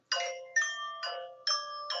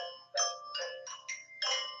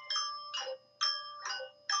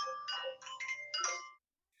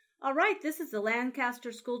All right, this is the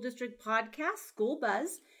Lancaster School District podcast, School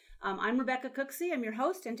Buzz. I'm Rebecca Cooksey. I'm your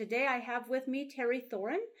host, and today I have with me Terry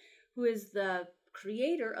Thoren, who is the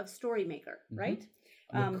creator of Storymaker, right?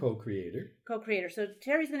 I'm a co-creator. Co-creator. So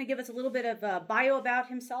Terry's going to give us a little bit of a bio about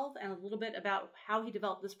himself and a little bit about how he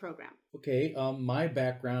developed this program. Okay, my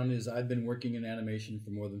background is I've been working in animation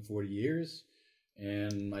for more than 40 years,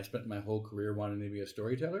 and I spent my whole career wanting to be a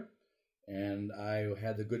storyteller. And I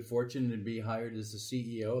had the good fortune to be hired as the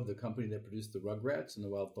CEO of the company that produced the Rugrats and the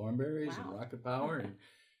Wild Thornberrys and Rocket Power. And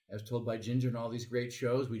as told by Ginger and all these great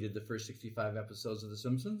shows, we did the first 65 episodes of The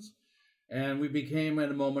Simpsons. And we became,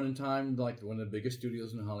 at a moment in time, like one of the biggest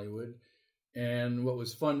studios in Hollywood. And what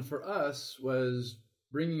was fun for us was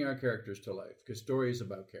bringing our characters to life, because story is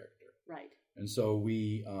about character. Right. And so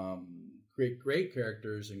we create great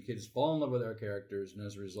characters, and kids fall in love with our characters. And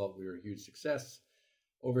as a result, we were a huge success.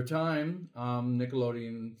 Over time,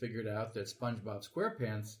 Nickelodeon figured out that SpongeBob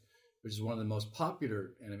SquarePants, which is one of the most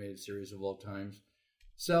popular animated series of all times,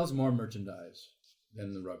 sells more merchandise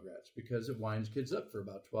than the Rugrats because it winds kids up for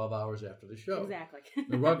about 12 hours after the show. Exactly.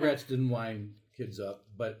 The Rugrats didn't wind kids up,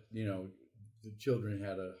 but, you know, the children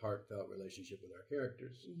had a heartfelt relationship with our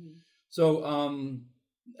characters. Mm-hmm. So,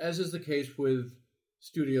 as is the case with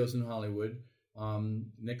studios in Hollywood,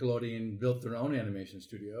 Nickelodeon built their own animation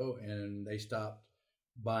studio, and they stopped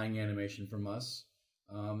buying animation from us.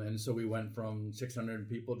 And so we went from 600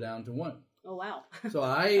 people down to one. Oh, wow. So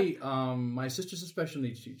my sister's a special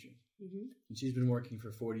needs teacher. Mm-hmm. And she's been working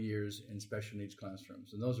for 40 years in special needs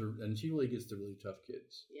classrooms. And she really gets the really tough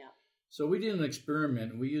kids. Yeah. So we did an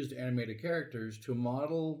experiment. We used animated characters to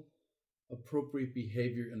model appropriate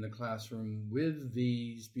behavior in the classroom with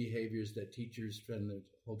these behaviors that teachers spend their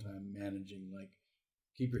whole time managing, like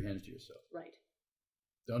keep your hands to yourself. Right.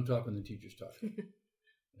 Don't talk when the teacher's talking.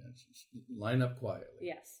 Line up quietly.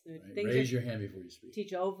 Yes. Right? Raise your hand before you speak.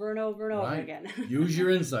 Teach over and over and over again. Use your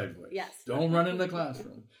inside voice. Yes. Don't run in the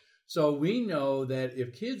classroom. So we know that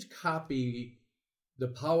if kids copy the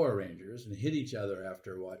Power Rangers and hit each other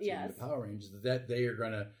after watching the Power Rangers, that they are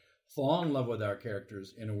going to fall in love with our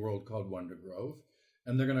characters in a world called Wonder Grove,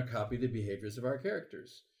 and they're going to copy the behaviors of our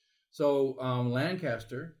characters. So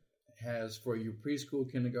Lancaster has, for you preschool,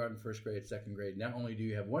 kindergarten, first grade, second grade, not only do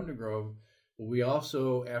you have Wonder Grove, but we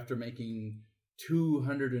also, after making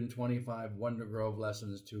 225 Wonder Grove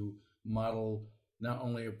lessons to model not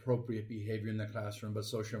only appropriate behavior in the classroom, but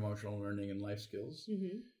social-emotional learning and life skills,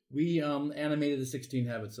 we animated the 16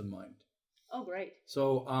 Habits of Mind. Oh, great.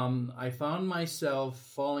 So I found myself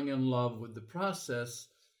falling in love with the process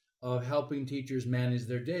of helping teachers manage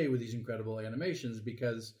their day with these incredible animations,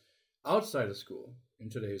 because outside of school, in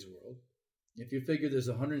today's world, if you figure there's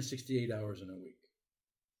 168 hours in a week,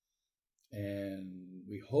 and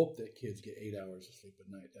we hope that kids get 8 hours of sleep at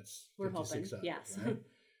night. That's 56 hours, yes. Right?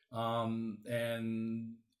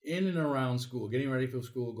 And in and around school, getting ready for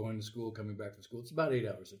school, going to school, coming back from school, it's about 8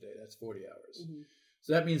 hours a day. That's 40 hours. Mm-hmm.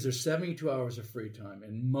 So that means there's 72 hours of free time.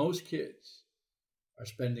 And most kids are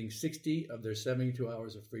spending 60 of their 72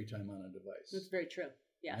 hours of free time on a device. That's very true.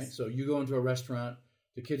 Yes. Right? So you go into a restaurant,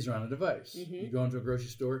 the kids are on a device. Mm-hmm. You go into a grocery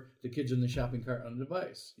store, the kids are in the shopping cart on a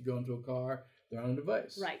device. You go into a car, they're on a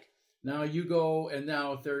device. Right. Now you go, and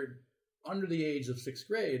now if they're under the age of 6th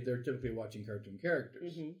grade, they're typically watching cartoon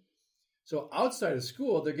characters. Mm-hmm. So outside of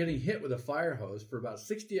school, they're getting hit with a fire hose for about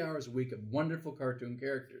 60 hours a week of wonderful cartoon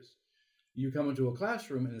characters. You come into a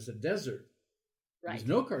classroom, and it's a desert. Right. There's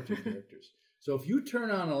no cartoon characters. So if you turn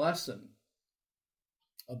on a lesson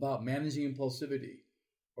about managing impulsivity,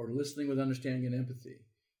 or listening with understanding and empathy,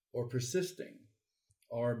 or persisting,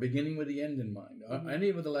 or beginning with the end in mind, mm-hmm. any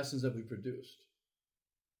of the lessons that we produced,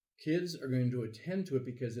 kids are going to attend to it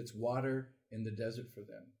because it's water in the desert for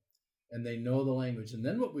them. And they know the language. And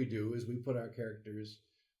then what we do is we put our characters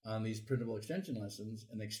on these printable extension lessons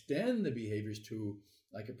and extend the behaviors to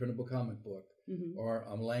like a printable comic book, mm-hmm. or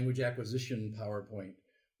a language acquisition PowerPoint,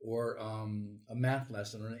 or a math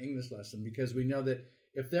lesson or an English lesson, because we know that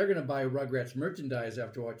if they're going to buy Rugrats merchandise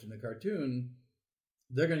after watching the cartoon,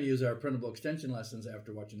 they're going to use our printable extension lessons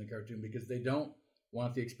after watching the cartoon because they don't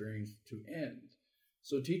want the experience to end.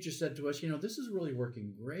 So teachers said to us, this is really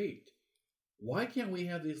working great. Why can't we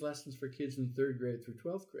have these lessons for kids in 3rd grade through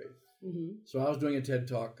 12th grade? Mm-hmm. So I was doing a TEDx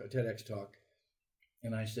talk,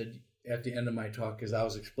 and I said at the end of my talk, because I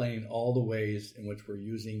was explaining all the ways in which we're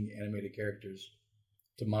using animated characters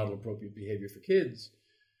to model appropriate behavior for kids,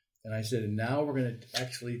 and I said, and now we're going to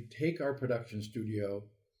actually take our production studio,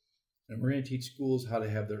 and we're going to teach schools how to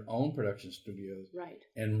have their own production studios, right,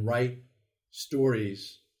 and write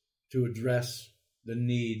stories to address the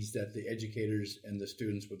needs that the educators and the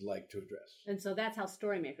students would like to address. And so that's how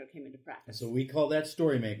Storymaker came into practice. And so we call that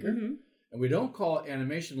Storymaker. Mm-hmm. And we don't call it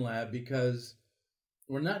Animation Lab because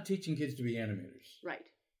we're not teaching kids to be animators. Right.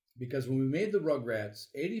 Because when we made the Rugrats,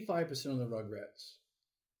 85% of the Rugrats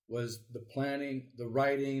was the planning, the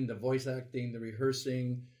writing, the voice acting, the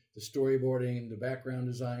rehearsing, the storyboarding, the background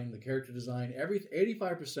design, the character design.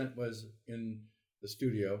 85% was in the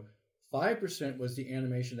studio. 5% was the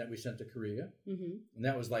animation that we sent to Korea. Mm-hmm. And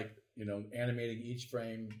that was like, animating each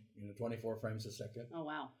frame, 24 frames a second. Oh,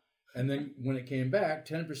 wow. And then when it came back,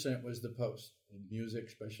 10% was the post, music,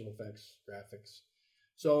 special effects, graphics.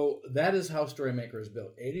 So that is how Storymaker is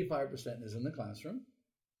built. 85% is in the classroom.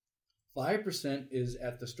 5% is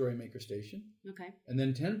at the Storymaker station. Okay. And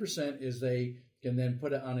then 10% is they can then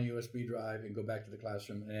put it on a USB drive and go back to the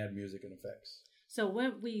classroom and add music and effects. So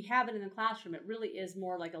when we have it in the classroom, it really is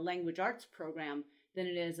more like a language arts program than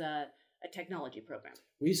it is a technology program.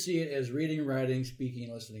 We see it as reading, writing, speaking,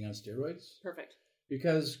 and listening on steroids. Perfect.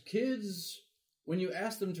 Because kids, when you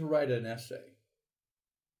ask them to write an essay,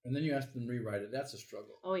 and then you ask them to rewrite it, that's a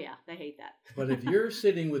struggle. Oh, yeah. They hate that. But if you're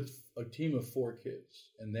sitting with a team of 4 kids,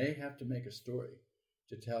 and they have to make a story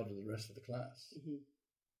to tell to the rest of the class, mm-hmm.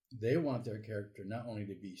 they want their character not only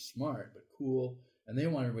to be smart, but cool, and they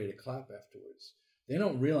want everybody to clap afterwards. They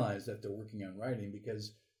don't realize that they're working on writing,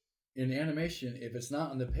 because in animation, if it's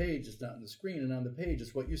not on the page, it's not on the screen, and on the page,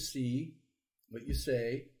 it's what you see, what you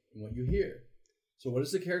say, and what you hear. So what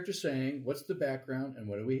is the character saying? What's the background? And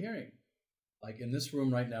what are we hearing? Like in this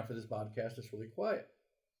room right now for this podcast, it's really quiet.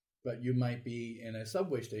 But you might be in a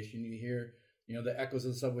subway station. You hear, the echoes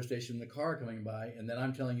of the subway station, the car coming by, and then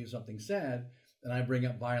I'm telling you something sad, and I bring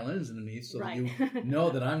up violins underneath so right. that you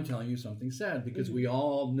know that I'm telling you something sad, because mm-hmm. we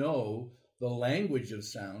all know the language of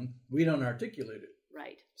sound. We don't articulate it.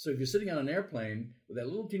 Right. So if you're sitting on an airplane with that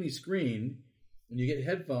little teeny screen, and you get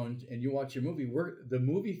headphones and you watch your movie,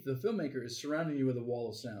 the filmmaker is surrounding you with a wall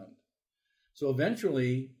of sound. So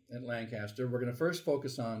eventually at Lancaster, we're going to first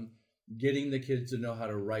focus on getting the kids to know how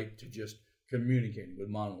to write, to just communicating with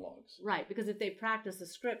monologues. Right, because if they practice the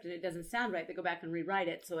script and it doesn't sound right, they go back and rewrite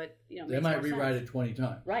it so it they might rewrite it 20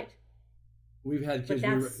 times. Right. We've had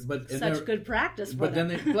kids, but such good practice. But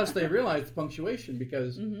then plus they realize the punctuation,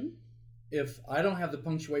 because mm-hmm. if I don't have the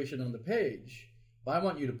punctuation on the page, if I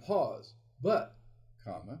want you to pause, but,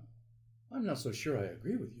 comma, I'm not so sure I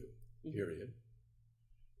agree with you, mm-hmm. period.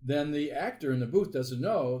 Then the actor in the booth doesn't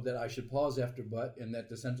know that I should pause after but and that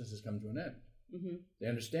the sentence has come to an end. Mm-hmm. They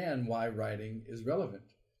understand why writing is relevant.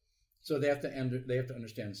 So they have to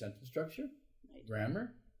understand sentence structure, right.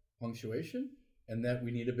 grammar, punctuation, and that we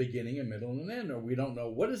need a beginning, a middle, and an end, or we don't know,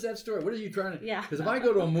 what is that story? What are you trying to... Yeah. Because if I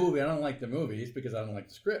go to a movie, I don't like the movie, it's because I don't like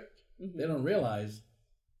the script. Mm-hmm. They don't realize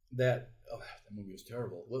that, that movie was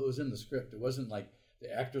terrible. Well, it was in the script. It wasn't like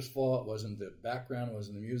the actor's fault. It wasn't the background. It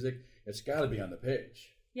wasn't the music. It's got to be on the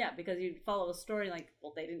page. Yeah, because you follow a story like,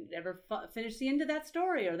 well, they didn't ever finish the end of that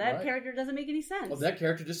story, or that right. character doesn't make any sense. Well, that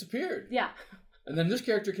character disappeared. Yeah. And then this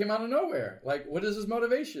character came out of nowhere. Like, what is his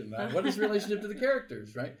motivation? What is his relationship to the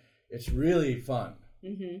characters, right? It's really fun.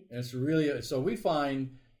 Mm-hmm. And it's really, so we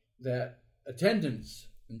find that attendance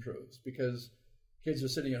improves because kids are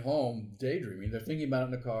sitting at home daydreaming. They're thinking about it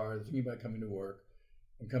in the car. They're thinking about coming to work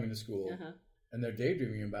and coming to school. Uh-huh. And they're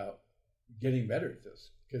daydreaming about getting better at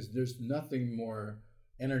this, because there's nothing more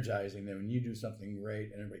energizing than when you do something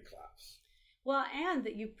great and everybody claps. Well, and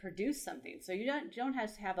that you produce something. So you don't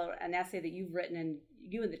have to have an essay that you've written and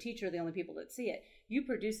you and the teacher are the only people that see it. You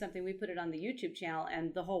produce something, we put it on the YouTube channel,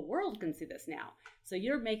 and the whole world can see this now. So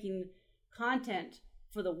you're making content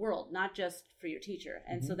for the world, not just for your teacher.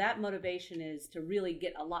 And mm-hmm. so that motivation is to really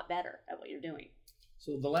get a lot better at what you're doing.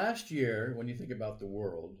 So the last year, when you think about the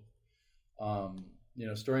world,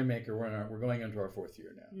 Storymaker, we're going into our 4th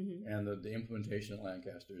year now, mm-hmm. and the implementation at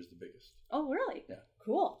Lancaster is the biggest. Oh, really? Yeah.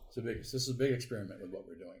 Cool. It's the biggest. This is a big experiment with what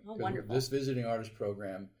we're doing. Oh, wonderful. This visiting artist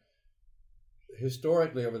program,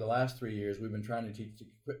 historically, over the last 3 years, we've been trying to teach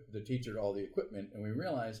the teacher all the equipment, and we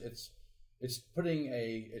realize it's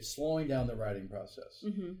slowing down the writing process,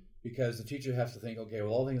 mm-hmm. because the teacher has to think, okay,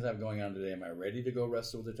 well, all the things I have going on today, am I ready to go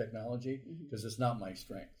wrestle with the technology? Because it's not my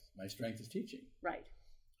strength. My strength is teaching. Right.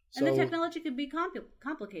 So, and the technology can be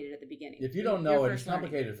complicated at the beginning. If you don't know it, it's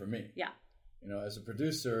complicated for me. Yeah. As a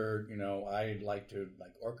producer, I like to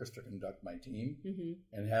orchestra conduct my team mm-hmm.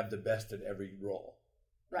 and have the best at every role.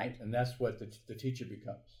 Right. And that's what the teacher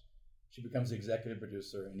becomes. She becomes the executive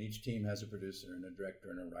producer, and each team has a producer and a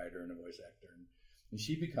director and a writer and a voice actor. And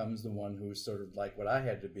she becomes the one who's sort of like what I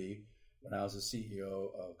had to be when I was the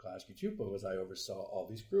CEO of Klasky Csupo, was I oversaw all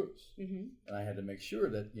these crews. Mm-hmm. And I had to make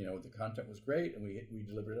sure that, the content was great and we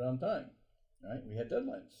delivered it on time. right? We had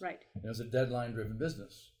deadlines. Right. And it was a deadline-driven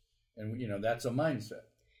business. And, that's a mindset.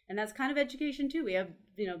 And that's kind of education, too. We have,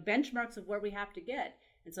 benchmarks of where we have to get.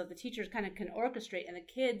 And so if the teachers kind of can orchestrate and the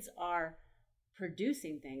kids are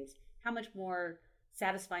producing things, how much more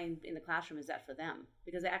satisfying in the classroom is that for them?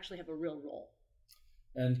 Because they actually have a real role.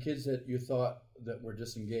 And kids that you thought that were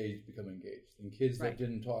disengaged become engaged. And kids Right. that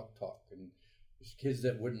didn't talk. And kids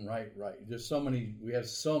that wouldn't write. We have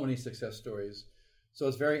so many success stories. So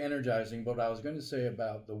it's very energizing. But what I was going to say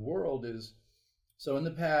about the world is, so in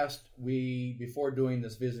the past, before doing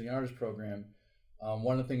this Visiting Artist program,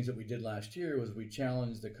 one of the things that we did last year was we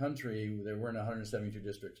challenged the country. We're in 172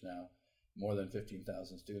 districts now, more than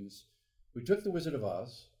 15,000 students. We took The Wizard of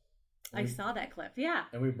Oz. I saw that clip, yeah.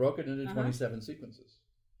 And we broke it into 27 sequences.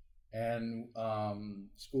 And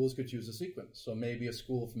schools could choose a sequence. So maybe a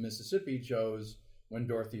school from Mississippi chose when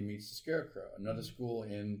Dorothy meets the Scarecrow. Another school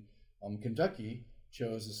in Kentucky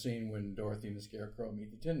chose the scene when Dorothy and the Scarecrow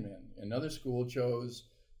meet the Tin Man. Another school chose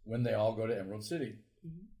when they all go to Emerald City.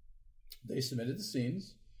 Mm-hmm. They submitted the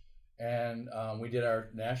scenes, and we did our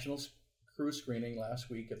national crew screening last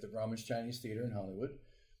week at the Grauman's Chinese Theater in Hollywood.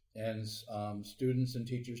 And students and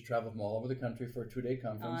teachers traveled from all over the country for a 2-day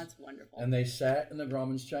conference. Oh, that's wonderful. And they sat in the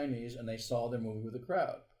Grauman's Chinese, and they saw their movie with a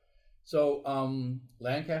crowd. So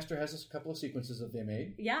Lancaster has a couple of sequences that they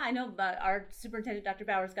made. Yeah, I know. Our superintendent, Dr.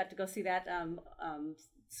 Bowers, got to go see that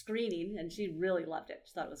screening, and she really loved it.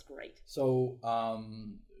 She thought it was great. So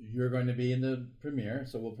you're going to be in the premiere,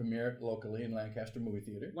 so we'll premiere it locally in Lancaster Movie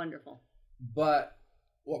Theater. Wonderful. But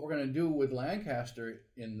what we're going to do with Lancaster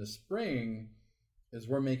in the spring is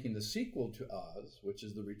we're making the sequel to Oz, which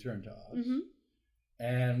is The Return to Oz. Mm-hmm.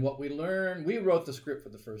 And what we learned, we wrote the script for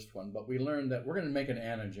the first one, but we learned that we're going to make an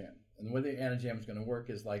Anna-Jam. And the way the Anna-Jam is going to work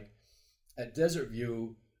is like at Desert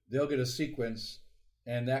View, they'll get a sequence,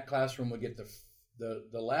 and that classroom will get the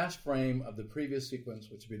last frame of the previous sequence,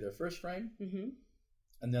 which will be their first frame. Mm-hmm.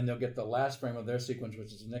 And then they'll get the last frame of their sequence,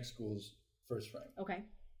 which is the next school's first frame. Okay.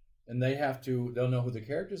 And they'll know who the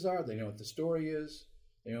characters are, they know what the story is,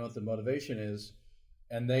 they know what the motivation is,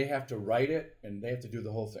 and they have to write it, and they have to do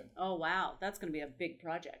the whole thing. Oh, wow. That's going to be a big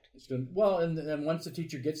project. And then once the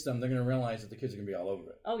teacher gets them, they're going to realize that the kids are going to be all over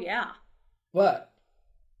it. Oh, yeah. But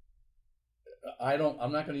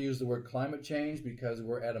I'm not going to use the word climate change because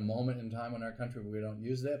we're at a moment in time in our country where we don't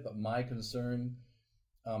use that. But my concern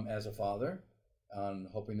as a father,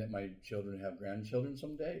 hoping that my children have grandchildren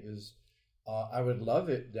someday, is I would love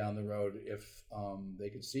it down the road if they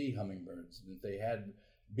could see hummingbirds, and if they had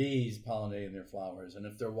bees pollinating their flowers, and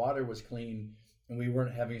if their water was clean and we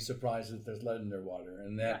weren't having surprises if there's lead in their water,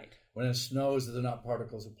 and that when it snows that there are not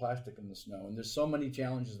particles of plastic in the snow. And there's so many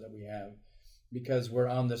challenges that we have because we're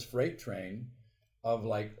on this freight train of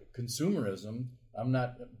like consumerism.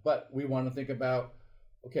 But we want to think about,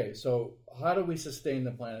 okay, so how do we sustain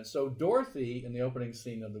the planet? So Dorothy, in the opening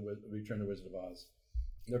scene of the Return to the Wizard of Oz,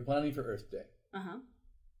 they're planning for Earth Day. Uh-huh.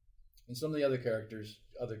 And some of the other characters,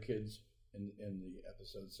 other kids in the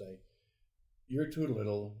episode say, you're too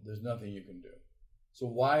little, there's nothing you can do. So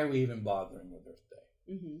why are we even bothering with Earth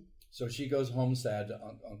Day? Mm-hmm. So she goes home sad to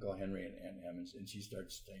Uncle Henry and Aunt Emmons, and she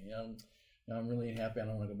starts saying, I'm really unhappy, I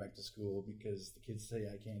don't want to go back to school because the kids say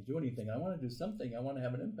I can't do anything. I want to do something, I want to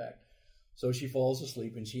have an impact. So she falls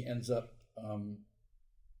asleep, and she ends up having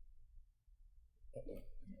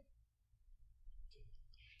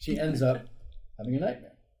a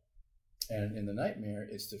nightmare. And in the nightmare,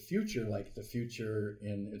 it's the future, like the future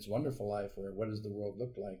in It's Wonderful Life, where what does the world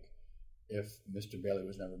look like if Mr. Bailey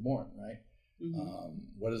was never born, right? Mm-hmm.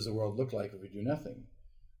 What does the world look like if we do nothing?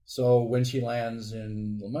 So when she lands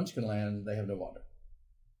in the Munchkin Land, they have no water.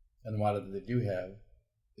 And the water that they do have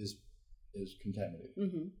is contaminated.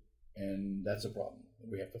 Mm-hmm. And that's a problem.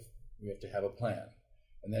 We have to have a plan.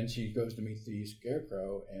 And then she goes to meet the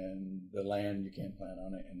Scarecrow, and the land, you can't plant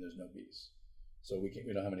on it, and there's no bees. So we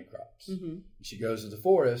don't have any crops. Mm-hmm. She goes to the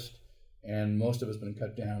forest, and most of it's been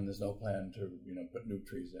cut down. There's no plan to put new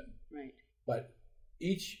trees in. Right. But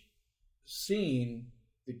each scene,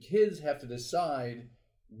 the kids have to decide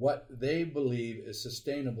what they believe is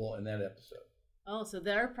sustainable in that episode. Oh, so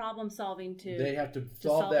they're problem solving too. They have to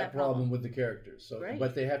solve that problem with the characters. So, right.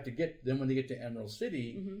 But they have to then when they get to Emerald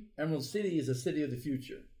City, mm-hmm. Emerald City is a city of the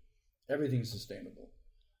future. Everything's sustainable.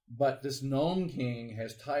 But this Gnome King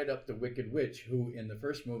has tied up the Wicked Witch, who in the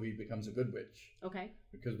first movie becomes a good witch. Okay.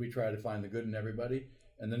 Because we try to find the good in everybody.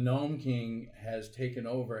 And the Gnome King has taken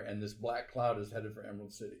over, and this black cloud is headed for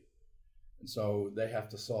Emerald City. And so they have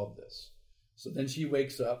to solve this. So then she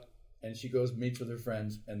wakes up, and she goes meets with her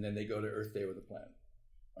friends, and then they go to Earth Day with a plan.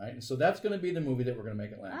 Right? And so that's going to be the movie that we're going to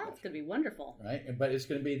make at Lancaster. That's going to be wonderful. Right? But it's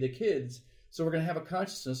going to be the kids So we're going to have a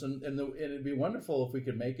consciousness, and it'd be wonderful if we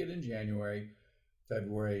could make it in January,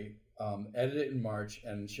 February, edit it in March,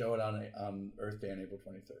 and show it on Earth Day on April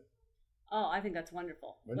 23rd. Oh, I think that's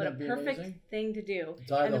wonderful. Wouldn't that be perfect amazing? Thing to do.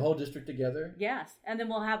 Tie the whole district together. Yes, and then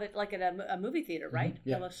we'll have it like at a movie theater, right? Mm-hmm.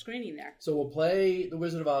 Yeah. We'll have a screening there. So we'll play The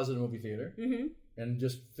Wizard of Oz at a movie theater, mm-hmm. and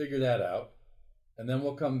just figure that out. And then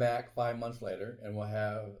we'll come back 5 months later, and we'll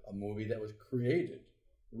have a movie that was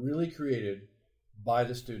really created by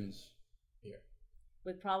the students here.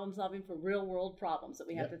 With problem solving for real world problems that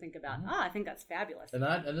we have to think about. Mm-hmm. I think that's fabulous. And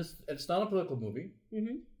it's not a political movie.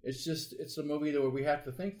 Mm-hmm. It's a movie where we have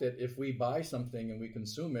to think that if we buy something and we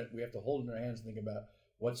consume it, we have to hold it in our hands and think about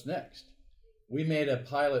what's next. We made a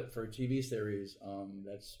pilot for a TV series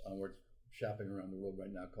that's we're shopping around the world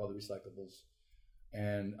right now called The Recyclables.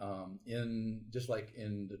 And just like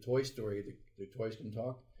in the Toy Story, the toys can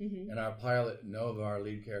talk. Mm-hmm. And our pilot, Nova, our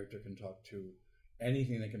lead character, can talk to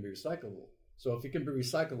anything that can be recyclable. So if it can be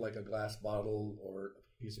recycled like a glass bottle or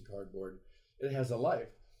a piece of cardboard, it has a life.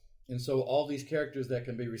 And so all these characters that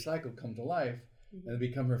can be recycled come to life, mm-hmm. and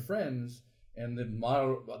become her friends. And the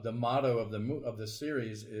motto of the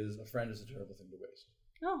series is "A friend is a terrible thing to waste."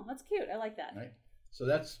 Oh, that's cute. I like that. Right. So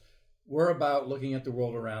we're about looking at the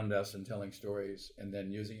world around us and telling stories, and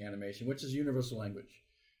then using animation, which is universal language.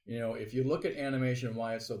 If you look at animation,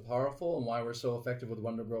 why it's so powerful and why we're so effective with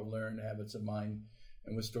Wonder Grove Learn, Habits of Mind,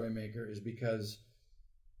 and with Storymaker is because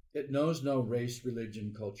it knows no race,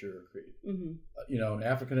 religion, culture, or creed. Mm-hmm. An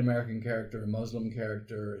African-American character, a Muslim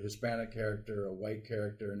character, a Hispanic character, a white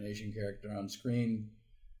character, an Asian character on screen,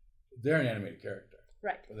 they're an animated character.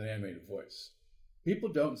 Right. With an animated voice. People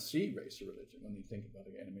don't see race or religion when they think about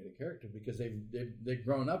an animated character because they've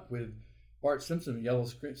grown up with Bart Simpson with yellow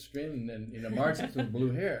skin and Marge Simpson with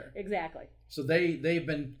blue hair. Exactly. So they've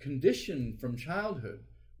been conditioned from childhood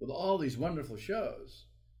with all these wonderful shows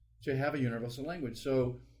to have a universal language.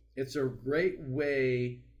 So it's a great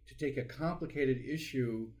way to take a complicated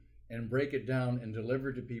issue and break it down and deliver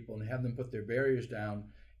it to people and have them put their barriers down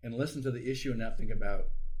and listen to the issue and not think about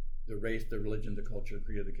the race, the religion, the culture,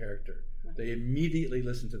 creed of the character. Right. They immediately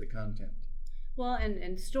listen to the content. Well,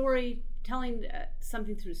 and telling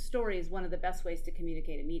something through story is one of the best ways to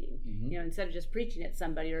communicate a meeting. Mm-hmm. Instead of just preaching at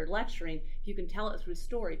somebody or lecturing, if you can tell it through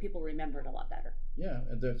story, people remember it a lot better. Yeah,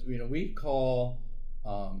 and we call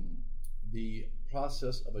the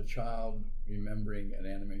process of a child remembering an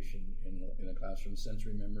animation in a classroom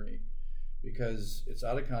sensory memory, because it's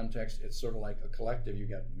out of context. It's sort of like a collective. You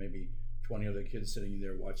got maybe 20 other kids sitting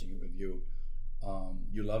there watching it with you.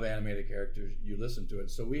 You love animated characters. You listen to it.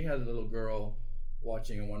 So we had a little girl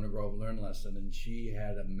watching a Wonder Grove Learn lesson, and she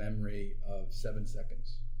had a memory of 7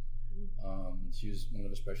 seconds. She was one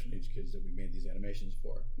of the special needs kids that we made these animations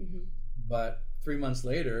for. Mm-hmm. But 3 months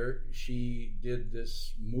later, she did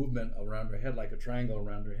this movement around her head, like a triangle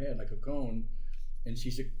around her head, like a cone. And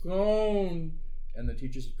she said, "Cone." And the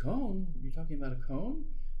teacher said, "Cone? Are you talking about a cone?"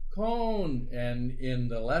 "Cone." And in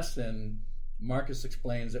the lesson, Marcus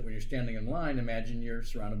explains that when you're standing in line, imagine you're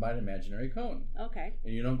surrounded by an imaginary cone. Okay.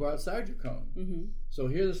 And you don't go outside your cone. Mm-hmm. So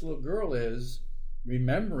here this little girl is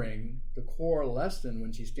remembering the core lesson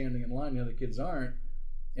when she's standing in line, the other kids aren't.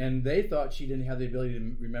 And they thought she didn't have the ability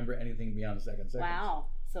to remember anything beyond 7 seconds. Wow.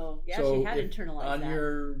 So she had internalized on that. On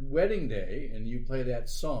your wedding day, and you play that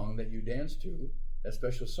song that you dance to, that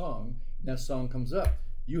special song, and that song comes up,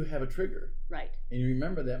 you have a trigger. Right. And you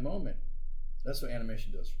remember that moment. That's what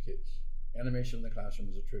animation does for kids. Animation in the classroom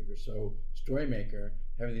is a trigger. So Storymaker,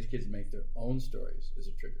 having these kids make their own stories, is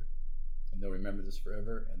a trigger. And they'll remember this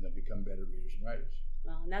forever, and they'll become better readers and writers.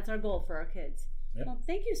 Well, and that's our goal for our kids. Yep. Well,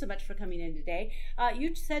 thank you so much for coming in today.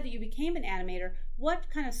 You said that you became an animator. What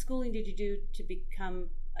kind of schooling did you do to become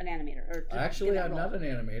an animator? Or Actually, I'm not an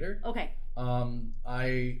animator. Okay.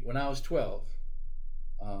 When I was 12,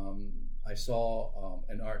 I saw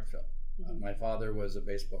an art film. Mm-hmm. My father was a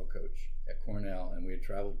baseball coach at Cornell, and we had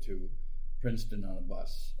traveled to Princeton on a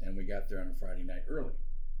bus, and we got there on a Friday night early.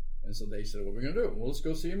 And so they said, "What are we going to do?" "Well, let's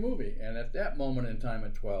go see a movie." And at that moment in time,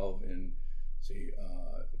 at 12, in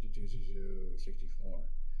 52, 64,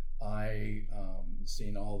 I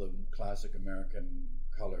seen all the classic American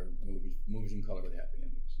color movies in color with happy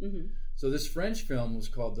endings. Mm-hmm. So this French film was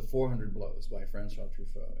called The 400 Blows by Francois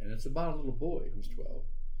Truffaut, and it's about a little boy who's 12,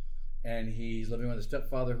 and he's living with a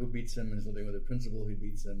stepfather who beats him, and he's living with a principal who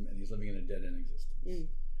beats him, and he's living in a dead-end existence. Mm.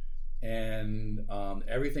 And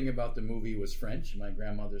everything about the movie was French. My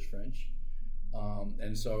grandmother's French.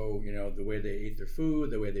 And so, the way they ate their food,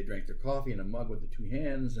 the way they drank their coffee in a mug with the two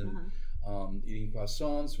hands, and eating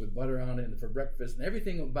croissants with butter on it for breakfast, and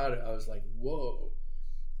everything about it, I was like, whoa.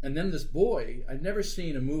 And then this boy, I'd never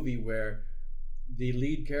seen a movie where the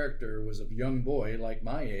lead character was a young boy like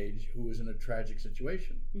my age who was in a tragic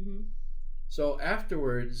situation. Mm-hmm. So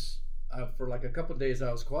afterwards, for like a couple of days,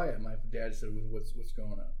 I was quiet. My dad said, "What's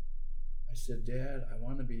going on?" I said, "Dad, I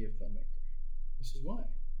want to be a filmmaker." He says, "Why?"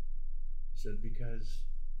 I said, "Because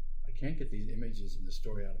I can't get these images and the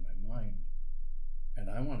story out of my mind, and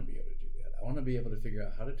I want to be able to do that. I want to be able to figure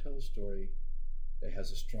out how to tell a story that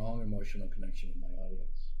has a strong emotional connection with my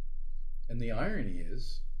audience." And the irony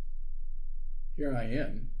is, here I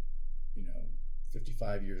am,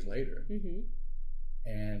 55 years later, mm-hmm.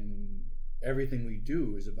 and everything we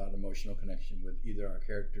do is about emotional connection with either our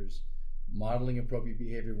characters modeling appropriate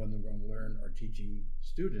behavior when they're going to learn or teaching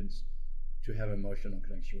students to have emotional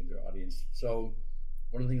connection with their audience. So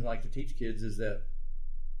one of the things I like to teach kids is that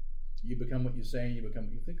you become what you say and you become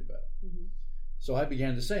what you think about. Mm-hmm. So I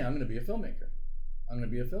began to say, I'm going to be a filmmaker. I'm going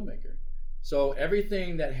to be a filmmaker. So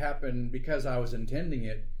everything that happened, because I was intending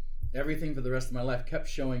it, everything for the rest of my life kept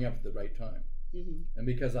showing up at the right time. Mm-hmm. And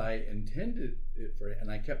because I intended it for it, and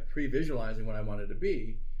I kept pre-visualizing what I wanted to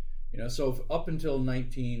be, so up until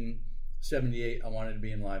 1978, I wanted to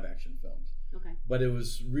be in live action films. Okay. But it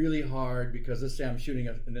was really hard because let's say I'm shooting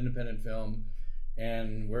an independent film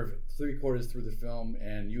and we're 3/4 through the film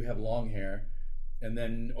and you have long hair and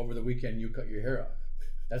then over the weekend you cut your hair off.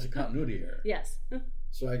 That's a continuity error. Yes.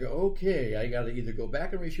 So I go, okay, I got to either go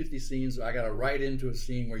back and reshoot these scenes or I got to write into a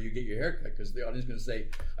scene where you get your hair cut because the audience is going to say,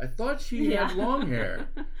 I thought she had long hair.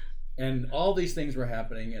 And all these things were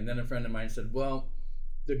happening. And then a friend of mine said, well,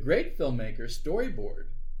 the great filmmakers storyboard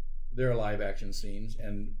their live action scenes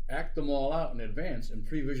and act them all out in advance and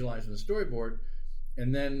pre-visualize in the storyboard.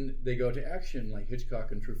 And then they go to action like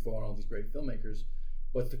Hitchcock and Truffaut and all these great filmmakers.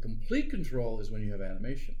 But the complete control is when you have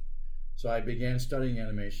animation. So I began studying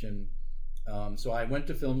animation. So I went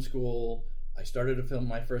to film school. I started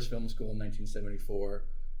my first film school in 1974.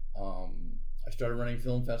 I started running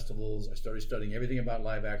film festivals. I started studying everything about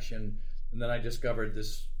live action. And then I discovered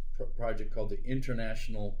this project called the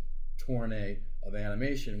International Tournée of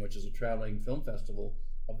Animation, which is a traveling film festival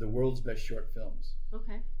of the world's best short films.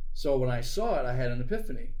 Okay. So when I saw it, I had an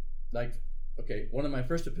epiphany. One of my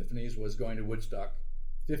first epiphanies was going to Woodstock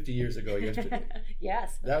 50 years ago yesterday.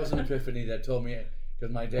 Yes. That was an epiphany that told me,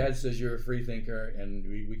 because my dad says you're a free thinker and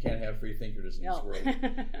we can't have free thinkers in this world.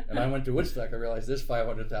 And I went to Woodstock, I realized there's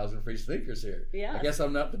 500,000 free thinkers here. Yeah. I guess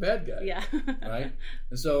I'm not the bad guy. Yeah. Right?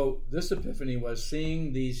 And so this epiphany was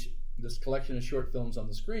seeing this collection of short films on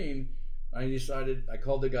the screen. I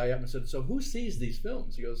called the guy up and said, so who sees these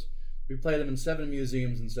films? He goes, we play them in 7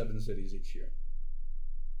 museums in 7 cities each year.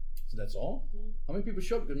 So that's all? Mm-hmm. How many people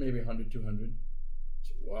show up? Maybe 100, 200. I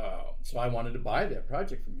said, wow. So I wanted to buy that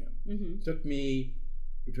project from him. Mm-hmm. It took me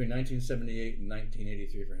between 1978 and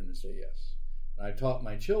 1983 for him to say yes. And I taught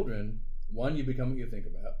my children, 1, you become what you think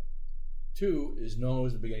about. 2 is no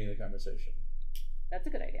is the beginning of the conversation. That's a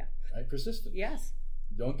good idea. Right? Persistence. Yes.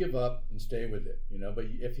 Don't give up and stay with it. But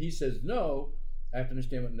if he says no, I have to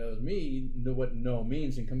understand what know what no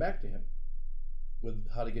means and come back to him with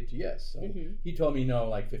how to get to yes. So He told me no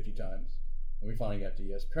like 50 times, and we finally got to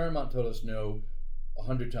yes. Paramount told us no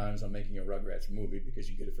 100 times on making a Rugrats movie because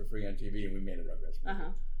you get it for free on TV, and we made a Rugrats movie.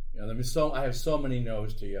 Uh-huh. I have so many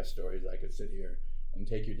no's to yes stories. I could sit here and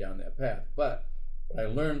take you down that path. But what I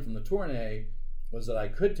learned from the tournée was that I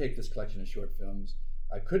could take this collection of short films,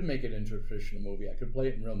 I could make it into a traditional movie, I could play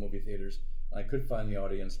it in real movie theaters, and I could find the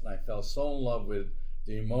audience, and I fell so in love with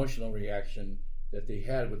the emotional reaction that they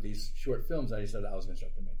had with these short films, I decided I was going to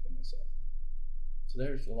start to make them myself. So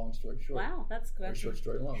there's the long story short. Wow, that's good. Or short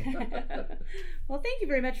story long. Well, thank you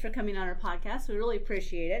very much for coming on our podcast. We really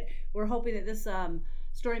appreciate it. We're hoping that this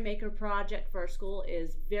Storymaker project for our school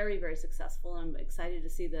is very, very successful. I'm excited to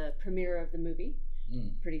see the premiere of the movie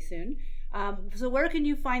pretty soon. So where can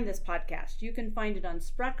you find this podcast? You can find it on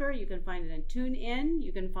Spreaker. You can find it on TuneIn.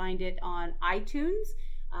 You can find it on iTunes.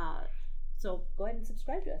 So go ahead and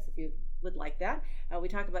subscribe to us if you would like that. We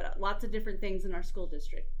talk about lots of different things in our school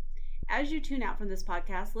district. As you tune out from this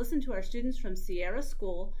podcast, listen to our students from Sierra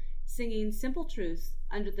School singing Simple Truths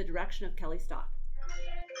under the direction of Kelly Stock.